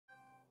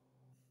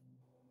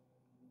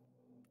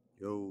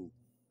Yo,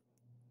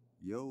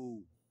 yo,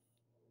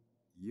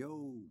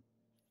 yo.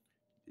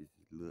 This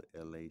is Lil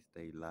LA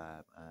Stay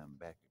Live. I'm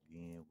back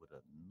again with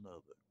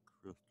another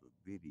crystal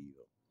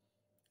video.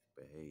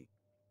 But hey,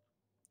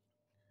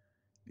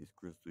 this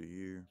crystal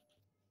here,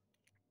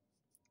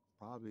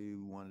 probably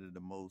one of the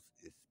most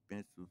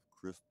expensive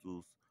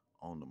crystals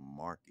on the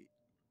market.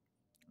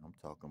 I'm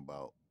talking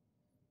about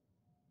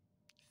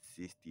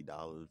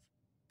 $60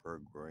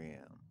 per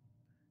gram,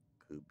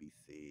 could be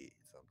said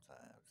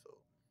sometimes. So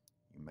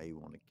you may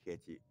want to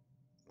catch it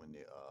when the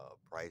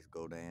price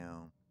go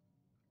down,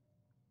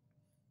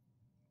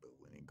 but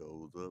when it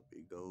goes up,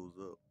 it goes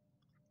up.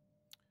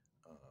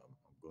 I'm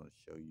going to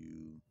show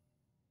you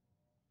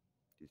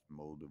this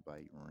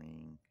Moldavite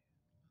ring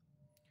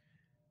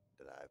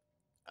that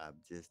I've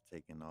just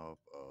taken off.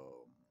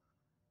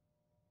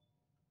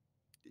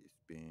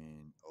 It's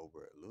been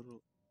over a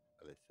little,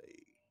 let's say,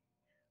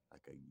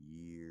 like a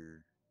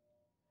year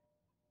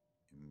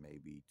and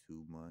maybe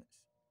 2 months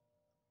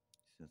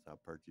since I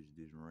purchased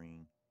this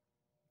ring,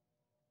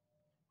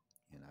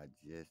 and I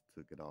just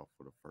took it off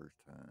for the first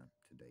time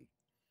today.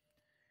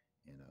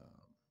 And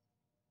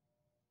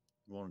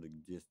wanted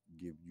to just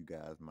give you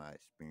guys my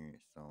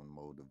experience on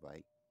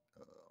Moldavite.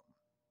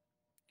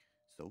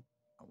 So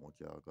I want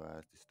y'all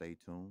guys to stay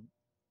tuned.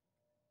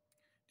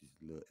 This is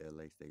Lil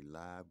LA Stay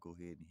Live. Go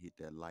ahead and hit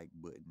that like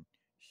button,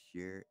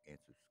 share, and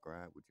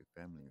subscribe with your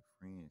family and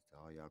friends. To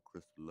all y'all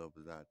crystal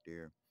lovers out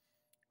there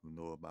who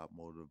know about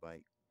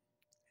Moldavite,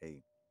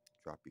 hey,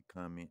 drop your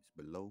comments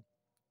below.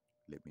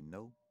 Let me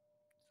know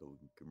so we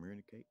can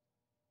communicate.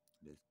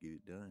 Let's get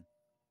it done.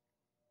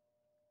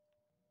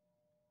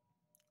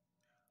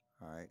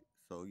 All right.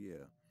 So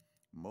yeah,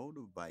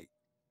 Moldavite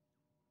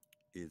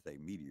is a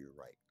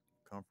meteorite,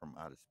 come from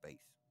outer space.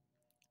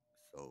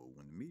 So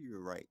when the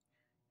meteorite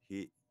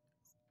hit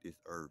this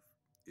Earth,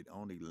 it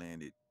only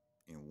landed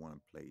in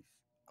one place.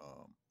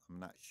 I'm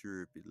not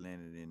sure if it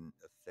landed in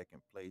a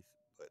second place,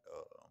 but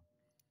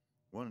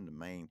one of the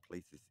main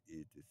places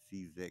is the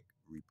CZ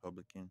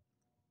Republican.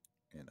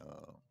 And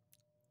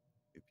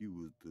if you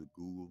was to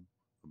Google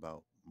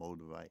about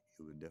Moldavite,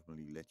 it would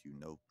definitely let you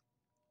know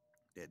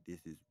that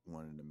this is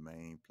one of the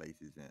main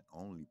places and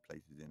only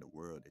places in the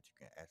world that you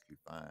can actually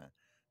find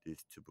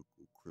this typical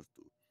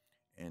crystal.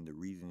 And the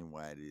reason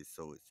why it is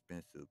so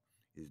expensive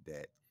is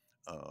that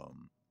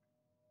um,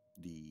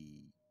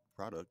 the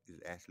product is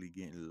actually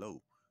getting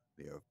low.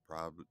 They are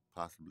probably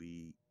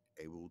possibly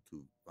able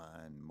to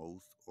find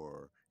most,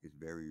 or it's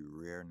very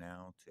rare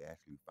now to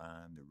actually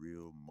find the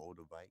real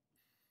Moldavite.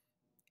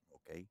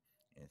 Okay,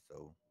 and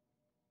so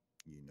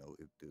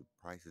if the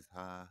price is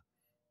high,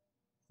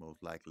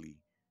 most likely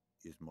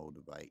it's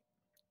Moldavite,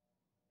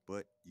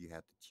 but you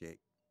have to check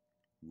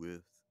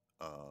with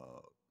uh,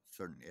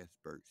 certain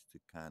experts to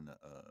kind of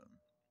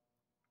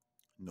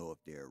know if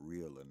they're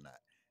real or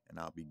not. And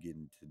I'll be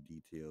getting to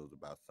details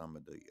about some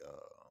of the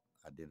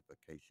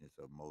identifications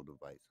of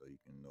Moldavite so you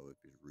can know if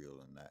it's real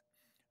or not.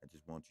 I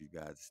just want you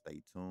guys to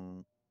stay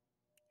tuned.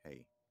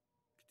 Hey,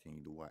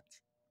 continue to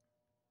watch.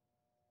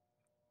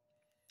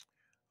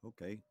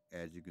 Okay,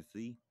 as you can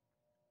see,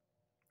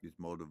 this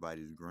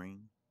Moldavite is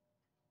green.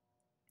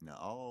 Now,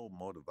 all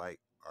Moldavite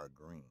are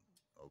green.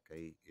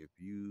 Okay, if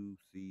you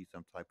see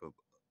some type of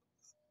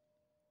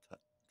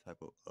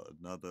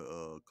another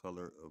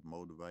color of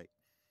Moldavite,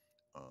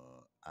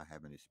 I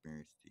haven't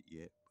experienced it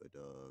yet, but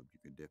you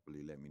can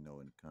definitely let me know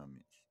in the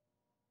comments.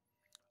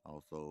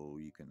 Also,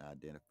 you can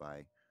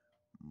identify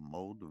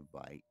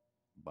Moldavite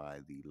by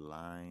the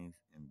lines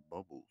and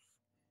bubbles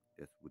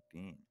that's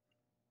within.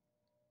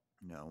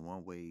 Now,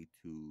 one way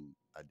to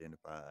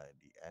identify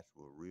the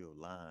actual real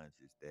lines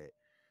is that,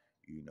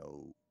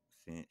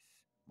 since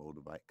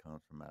Moldavite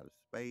comes from outer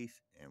space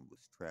and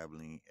was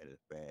traveling at a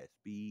fast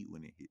speed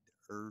when it hit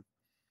the Earth,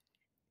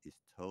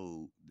 it's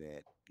told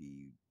that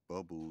the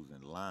bubbles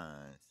and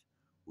lines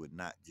would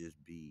not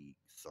just be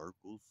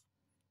circles,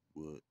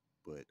 would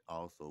but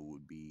also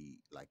would be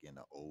like in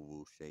an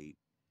oval shape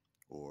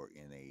or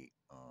in a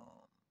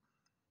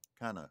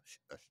kind of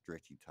a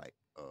stretchy type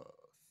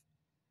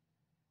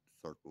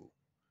circle,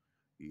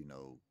 you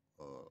know,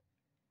 uh,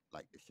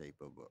 like the shape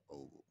of an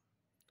oval.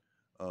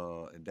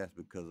 And that's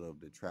because of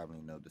the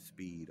traveling of the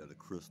speed of the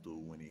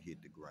crystal when it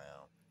hit the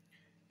ground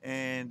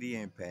and the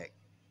impact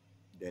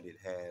that it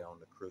had on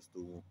the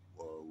crystal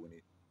when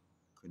it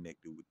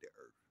connected with the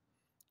earth.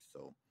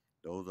 So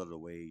those are the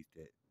ways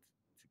that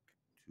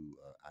to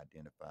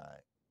identify.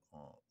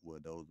 Well,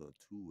 those are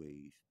two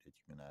ways that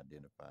you can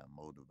identify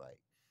Moldavite.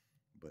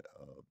 But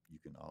you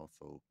can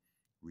also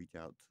reach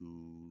out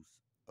to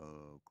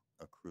uh,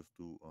 a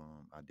crystal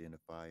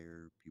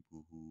identifier,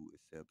 people who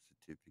accept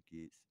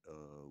certificates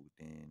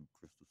within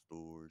crystal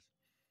stores.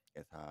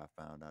 That's how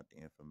I found out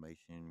the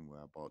information where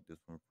I bought this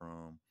one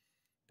from.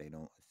 They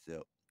don't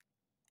accept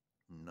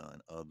none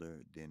other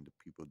than the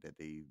people that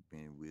they've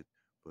been with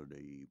for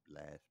the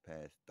last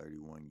past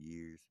 31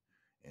 years.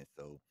 And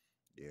so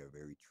they're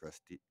very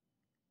trusted.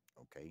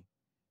 Okay.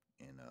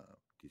 And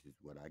this is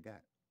what I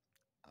got.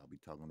 I'll be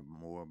talking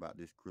more about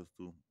this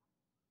crystal.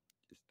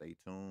 Just stay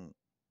tuned.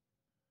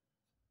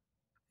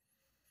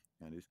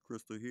 Now, this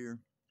crystal here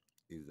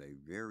is a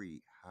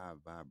very high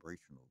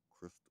vibrational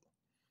crystal,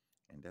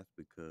 and that's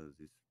because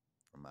it's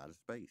from outer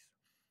space.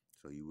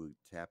 So you would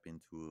tap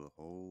into a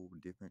whole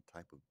different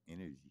type of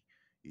energy,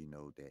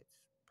 that's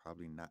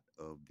probably not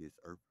of this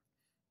earth,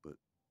 but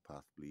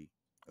possibly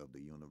of the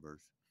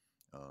universe,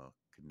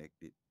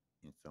 connected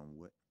in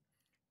somewhat.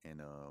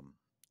 And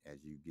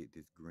as you get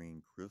this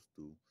green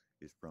crystal,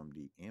 it's from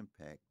the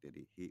impact that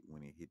it hit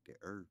when it hit the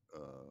earth.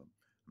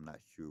 I'm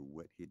not sure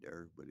what hit the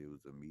earth, but it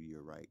was a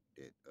meteorite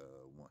that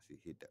once it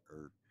hit the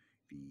earth,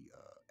 the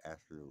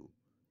actual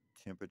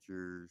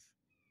temperatures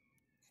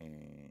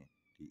and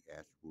the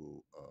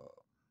actual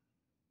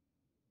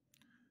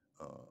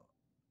uh,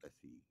 let's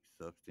see,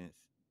 substance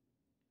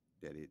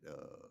that it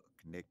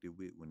connected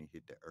with when it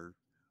hit the earth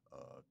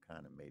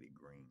kind of made it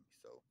green.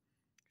 So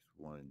it's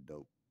one of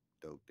the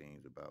dope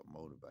things about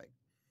Moldavite.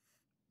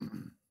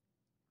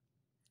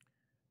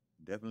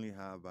 Definitely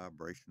high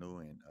vibrational,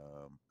 and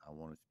I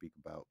want to speak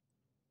about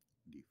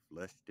the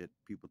flush that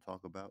people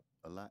talk about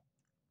a lot.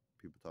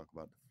 People talk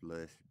about the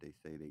flush. They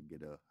say they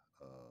get a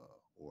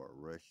or a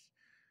rush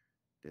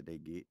that they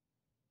get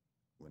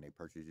when they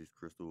purchase this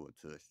crystal or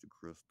touch the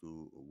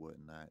crystal or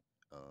whatnot.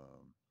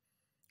 Um,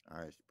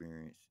 I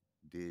experienced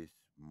this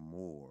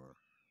more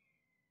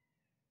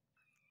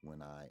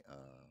when I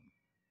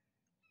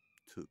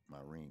took my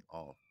ring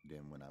off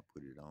than when I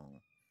put it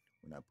on.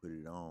 When I put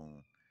it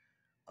on,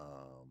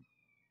 um,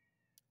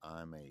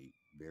 I'm a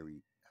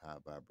very high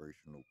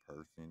vibrational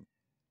person,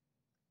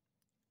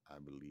 I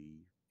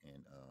believe,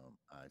 and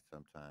I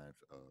sometimes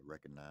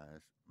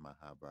recognize my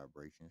high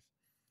vibrations.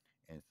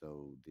 And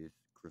so this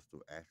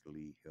crystal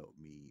actually helped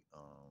me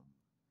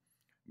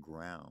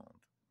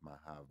ground my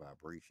high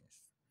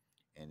vibrations.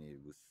 And it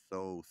was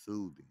so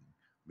soothing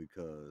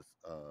because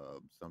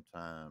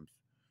sometimes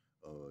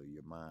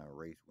your mind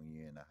race when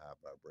you're in a high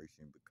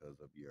vibration because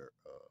of your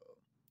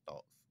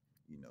thoughts.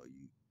 You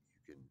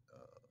can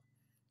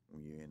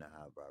when you're in a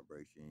high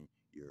vibration,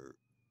 your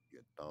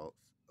thoughts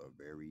are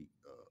very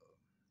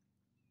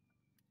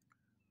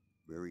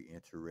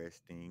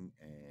interesting,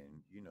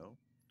 and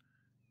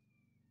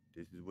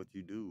this is what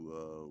you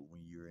do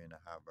when you're in a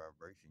high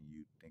vibration.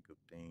 You think of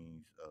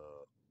things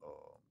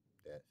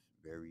that's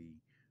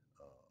very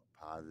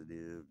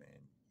positive,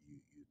 and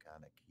you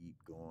kind of keep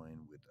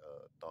going with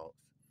thoughts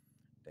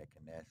that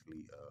can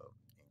actually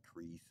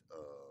increase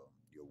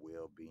your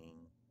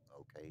well-being.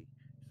 Okay,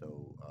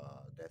 so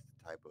that's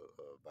the type of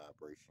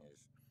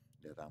vibrations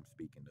that I'm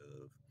speaking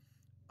of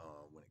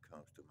when it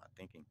comes to my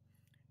thinking.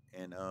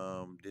 And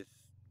this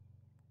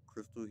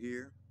crystal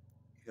here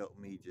helped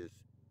me just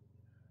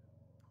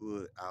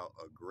put out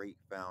a great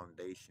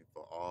foundation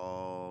for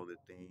all the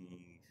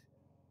things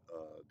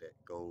that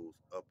goes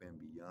up and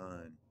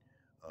beyond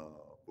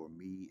for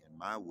me and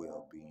my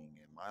well-being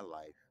in my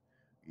life,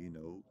 you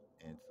know.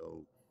 And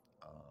so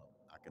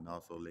I can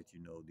also let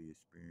you know the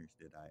experience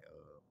that I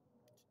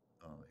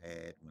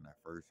had when I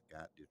first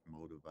got this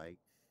Motivite,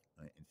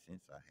 and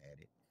since I had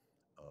it,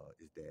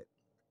 is that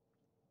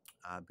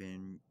I've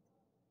been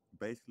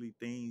basically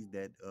things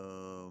that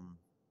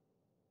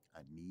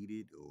I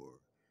needed, or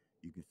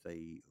you can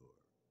say,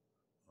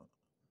 or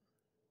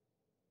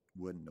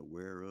wasn't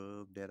aware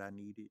of that I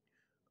needed,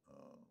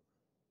 uh,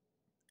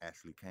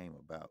 actually came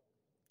about.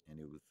 And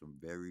it was some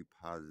very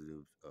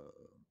positive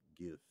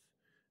gifts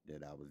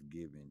that I was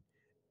given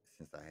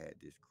since I had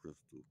this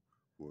crystal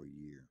for a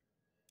year.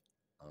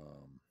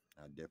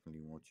 I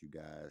definitely want you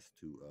guys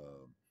to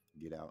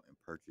get out and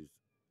purchase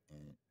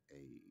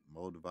a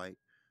Moldavite.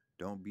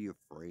 Don't be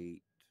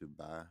afraid to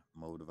buy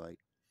Moldavite.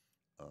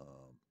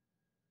 Um,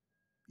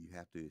 you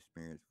have to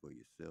experience for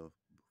yourself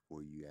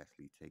before you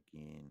actually take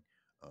in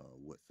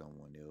what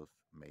someone else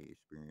may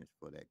experience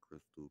for that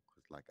crystal.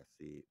 Because, like I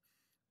said,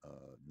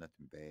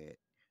 nothing bad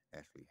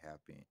actually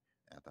happened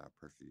after I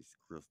purchased this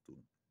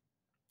crystal.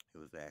 It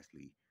was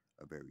actually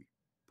a very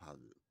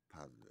positive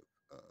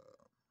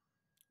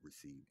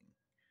receiving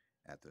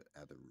after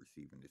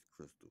receiving this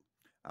crystal.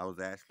 I was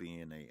actually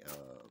in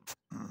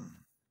a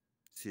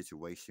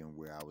situation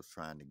where I was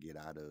trying to get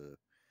out of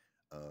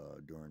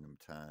during them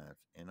times,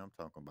 and I'm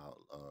talking about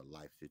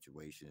life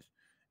situations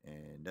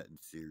and nothing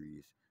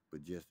serious,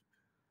 but just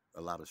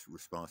a lot of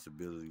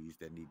responsibilities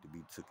that need to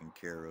be taken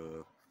care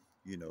of,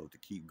 to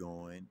keep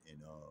going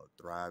and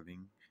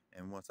thriving.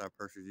 And once I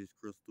purchased this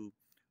crystal,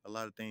 a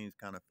lot of things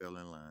kind of fell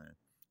in line,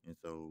 and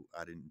so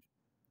I didn't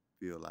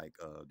feel like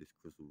this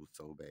crystal was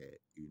so bad,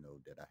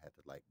 that I had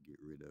to like get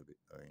rid of it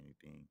or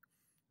anything.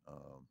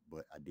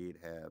 But I did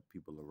have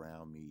people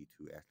around me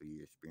to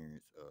actually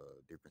experience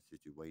different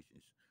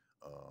situations,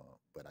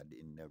 but I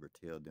didn't never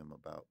tell them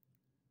about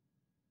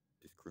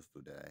this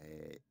crystal that I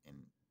had and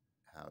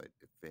how it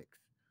affects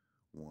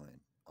one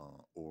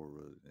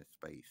aura and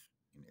space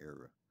and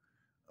era.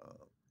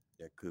 Uh,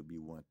 that could be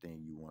one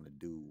thing you want to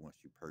do once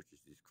you purchase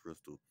this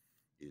crystal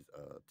is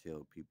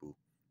tell people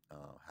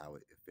how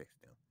it affects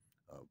them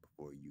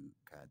before you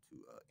kind of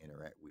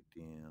interact with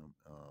them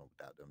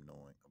without them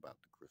knowing about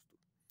the crystal.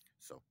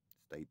 So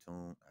stay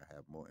tuned. I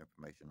have more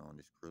information on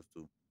this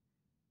crystal.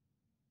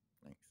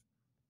 Thanks.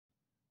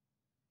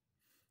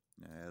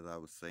 Now, as I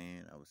was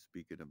saying, I was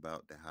speaking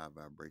about the high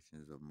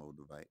vibrations of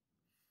Moldavite.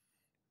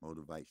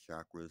 Moldavite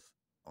chakras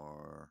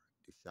are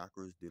the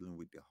chakras dealing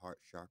with the heart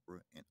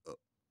chakra and up.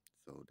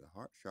 So the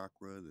heart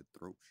chakra, the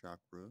throat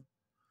chakra,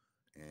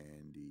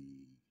 and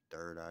the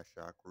third eye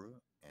chakra,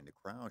 and the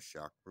crown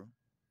chakra,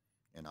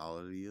 and all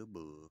of the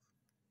above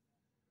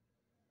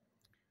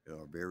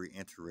are very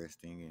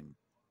interesting. And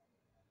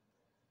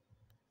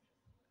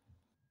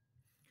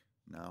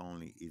not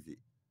only is it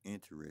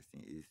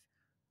interesting, it's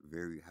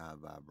very high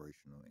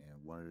vibrational.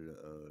 And one of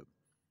the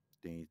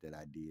things that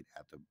I did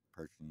after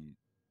purchasing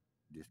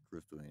this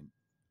crystal and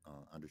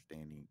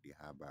understanding the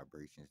high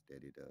vibrations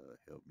that it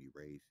helped me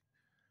raise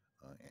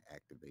and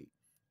activate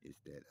is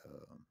that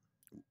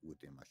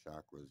within my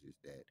chakras is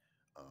that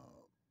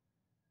uh,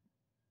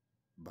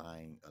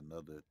 buying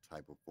another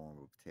type of form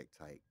of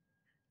tektite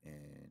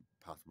and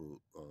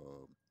possible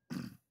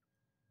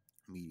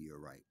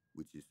meteorite,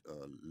 which is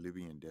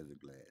Libyan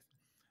desert glass.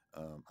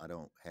 I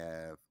don't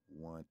have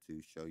one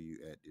to show you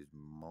at this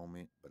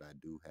moment, but I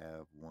do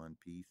have one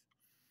piece,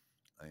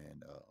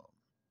 and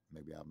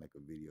maybe I'll make a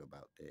video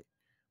about that.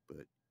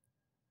 But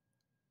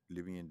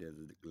Libyan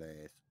desert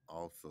glass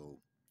also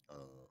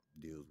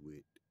deals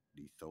with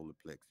the solar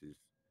plexus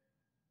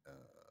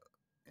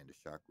and the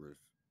chakras,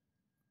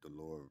 the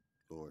lower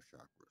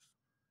chakras.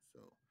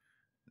 So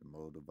the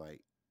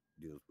Moldavite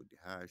deals with the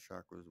higher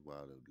chakras,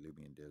 while the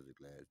Libyan desert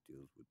glass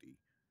deals with the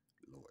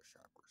lower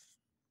chakras.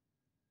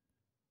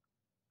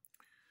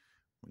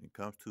 When it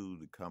comes to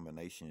the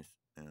combinations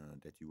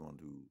that you want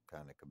to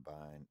kind of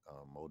combine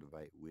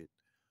Moldavite with,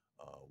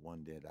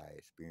 one that I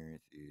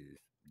experience is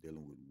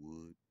dealing with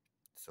wood.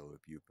 So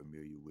if you're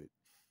familiar with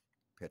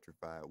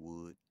petrified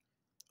wood,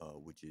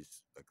 which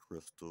is a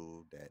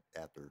crystal that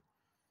after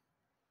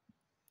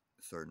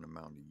a certain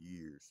amount of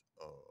years,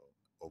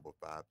 over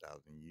 5,000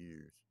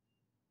 years,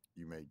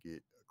 you may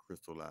get a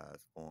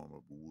crystallized form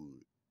of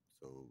wood.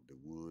 So the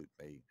wood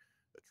may,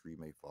 a tree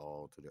may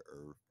fall to the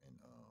earth, and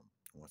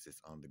once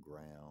it's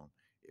underground,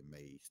 it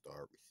may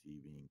start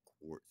receiving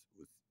quartz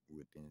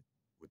within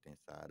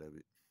inside of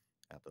it.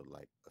 After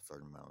like a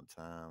certain amount of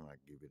time, I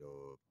give it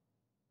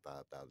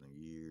 5,000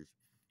 years,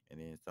 and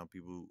then some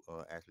people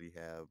actually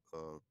have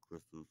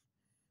crystals,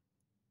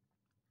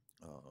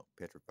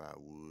 petrified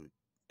wood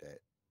that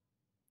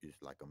is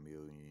like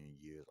 1,000,000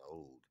 years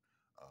old.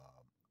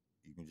 Um,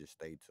 you can just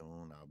stay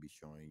tuned. I'll be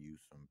showing you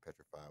some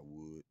petrified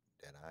wood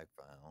that I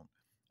found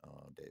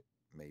that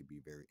may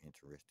be very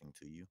interesting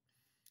to you.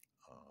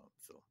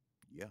 So,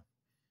 yeah,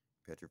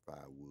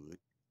 petrified wood,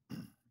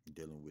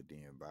 dealing with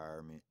the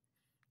environment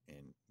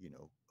and,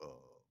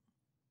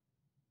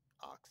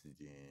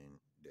 oxygen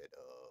that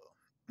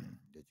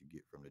that you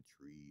get from the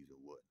trees or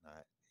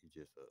whatnot. It's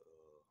just a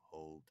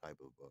whole type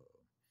of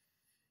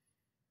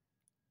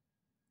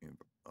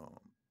um,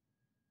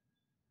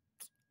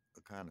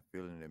 a kind of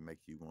feeling that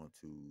makes you want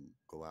to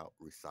go out,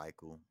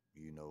 recycle,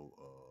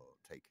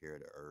 take care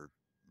of the earth,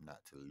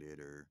 not to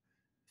litter,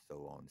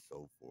 so on and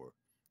so forth.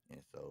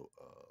 And so,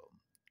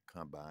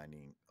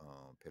 combining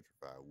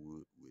petrified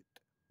wood with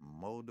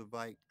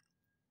moldavite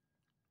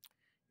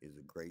is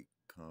a great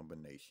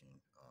combination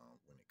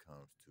when it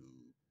comes to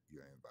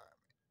your environment.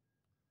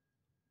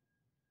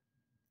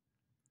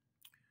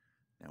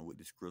 Now, with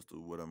this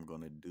crystal, what I'm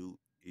going to do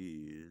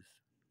is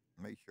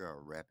make sure I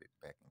wrap it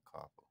back in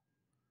copper.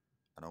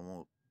 I don't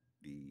want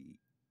the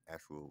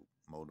actual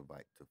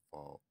moldavite to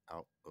fall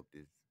out of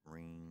this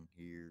ring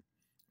here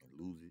and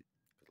lose it.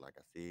 Because like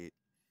I said,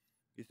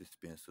 it's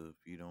expensive.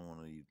 You don't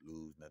want to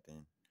lose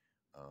nothing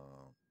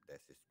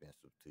that's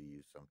expensive to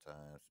you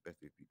sometimes,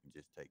 especially if you can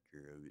just take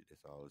care of it.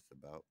 That's all it's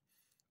about.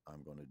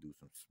 I'm going to do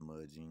some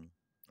smudging.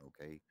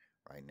 Okay.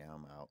 Right now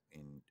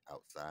I'm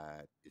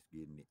outside. It's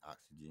getting the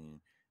oxygen.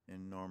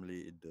 And normally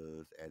it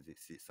does as it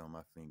sits on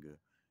my finger.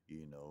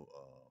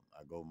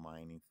 I go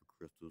mining for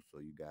crystals, so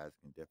you guys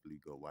can definitely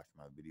go watch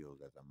my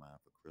videos as I mine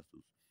for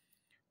crystals.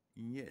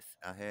 And yes,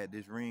 I had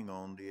this ring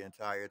on the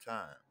entire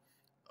time.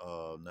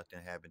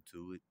 Nothing happened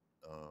to it,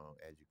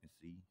 as you can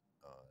see.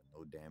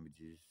 No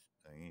damages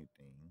or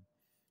anything.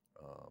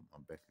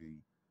 I'm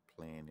basically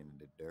playing in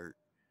the dirt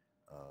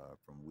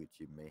from which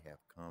it may have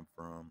come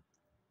from.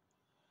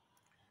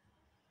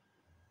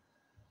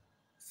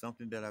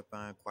 Something that I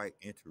find quite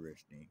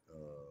interesting,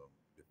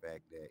 the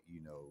fact that,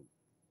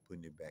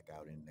 putting it back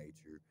out in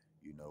nature,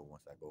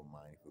 once I go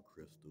mining for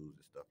crystals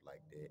and stuff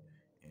like that,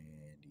 and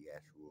the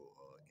actual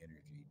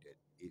energy that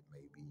it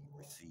may be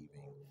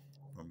receiving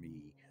from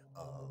me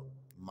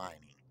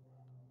mining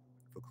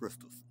for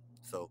crystals.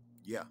 So,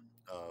 yeah,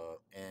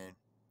 and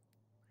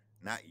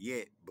not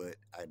yet, but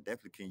I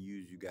definitely can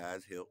use you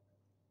guys' help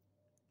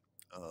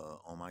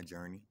on my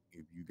journey.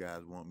 If you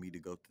guys want me to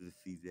go to the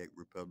CZAC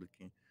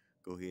Republican,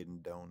 go ahead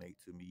and donate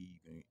to me. You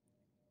can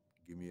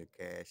give me a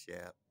cash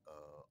app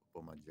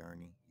for my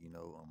journey.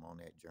 I'm on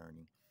that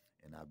journey,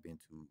 and I've been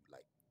to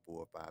like 4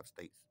 or 5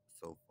 states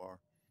so far,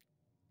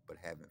 but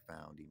haven't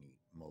found any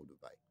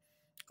Moldavite.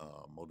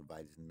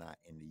 Moldavite is not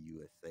in the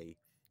USA.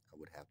 I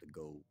would have to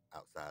go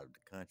outside of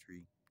the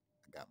country.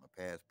 I got my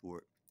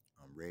passport.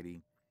 I'm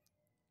ready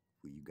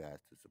for you guys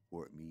to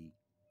support me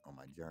on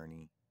my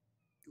journey.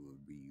 It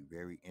would be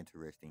very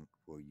interesting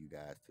for you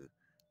guys to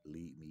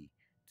lead me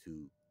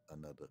to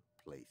another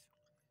place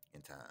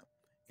in time.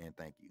 And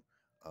thank you.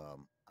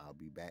 I'll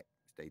be back.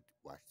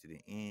 Watch to the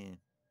end.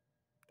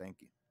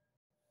 Thank you.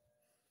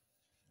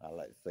 I'd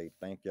like to say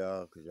thank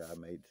y'all because y'all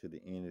made it to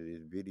the end of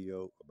this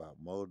video about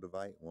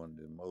Moldavite, one of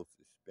the most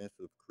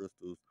expensive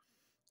crystals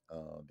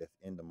that's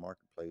in the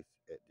marketplace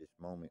at this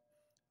moment.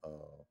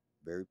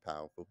 Very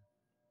powerful,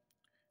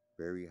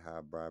 very high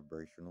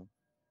vibrational,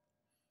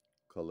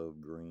 color of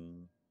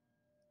green,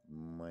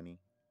 money.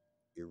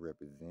 It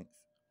represents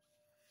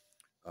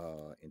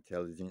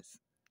intelligence,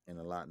 and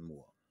a lot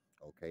more.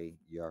 Okay,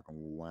 y'all can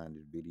rewind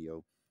this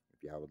video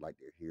if y'all would like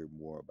to hear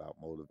more about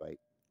Motivate.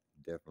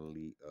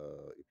 Definitely,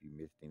 if you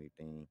missed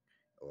anything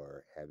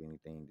or have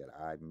anything that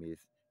I've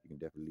missed, you can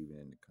definitely leave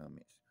it in the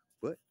comments.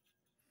 But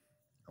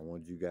I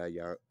want you guys,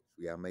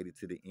 y'all made it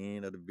to the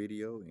end of the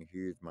video, and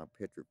here's my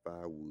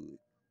petrified wood.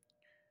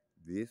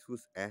 This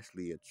was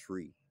actually a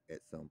tree at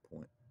some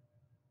point.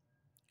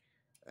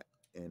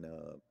 And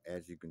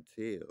as you can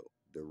tell,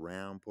 the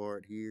round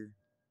part here,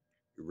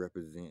 it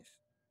represents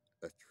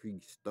a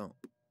tree stump.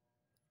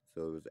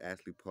 So it was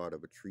actually part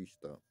of a tree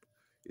stump.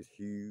 It's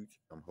huge.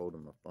 I'm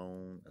holding my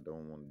phone. I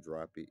don't want to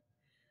drop it.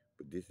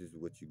 But this is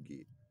what you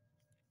get.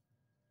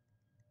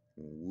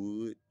 When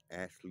wood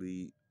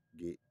actually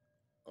get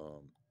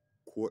um,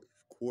 quartz,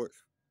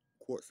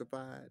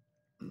 quartzified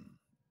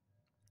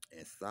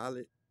and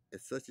solid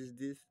as such as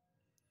this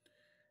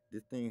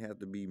thing has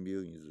to be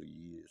millions of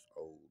years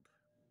old.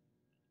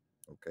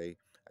 Okay,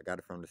 I got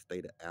it from the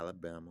state of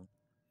Alabama.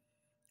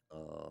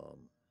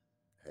 Um,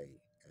 hey,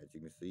 as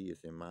you can see,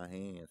 it's in my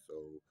hand, so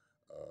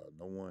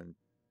no one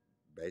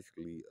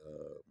basically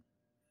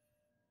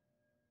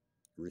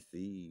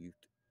received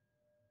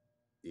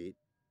it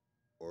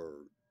or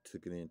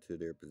took it into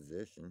their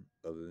possession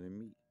other than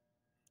me.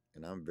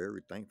 And I'm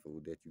very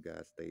thankful that you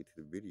guys stayed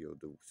to the video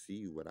to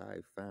see what I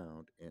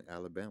found in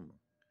Alabama.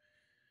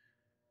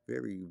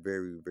 Very,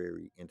 very,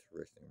 very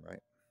interesting,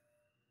 right?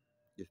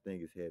 This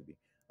thing is heavy.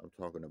 I'm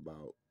talking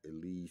about at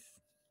least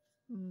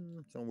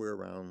somewhere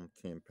around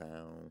 10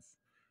 pounds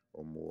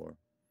or more.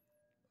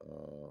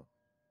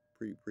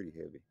 Pretty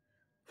heavy.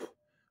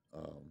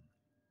 Um,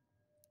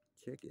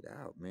 check it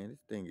out, man.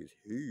 This thing is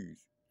huge.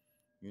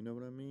 You know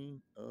what I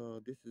mean?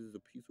 This is a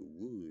piece of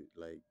wood.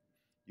 Like,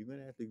 you're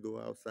gonna have to go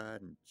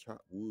outside and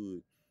chop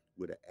wood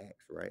with an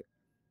axe, right?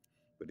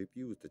 But if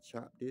you was to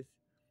chop this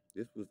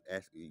was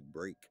actually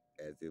break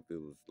as if it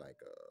was like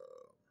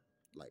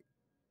like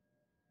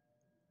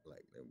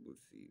let me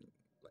see,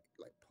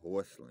 like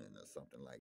porcelain or something like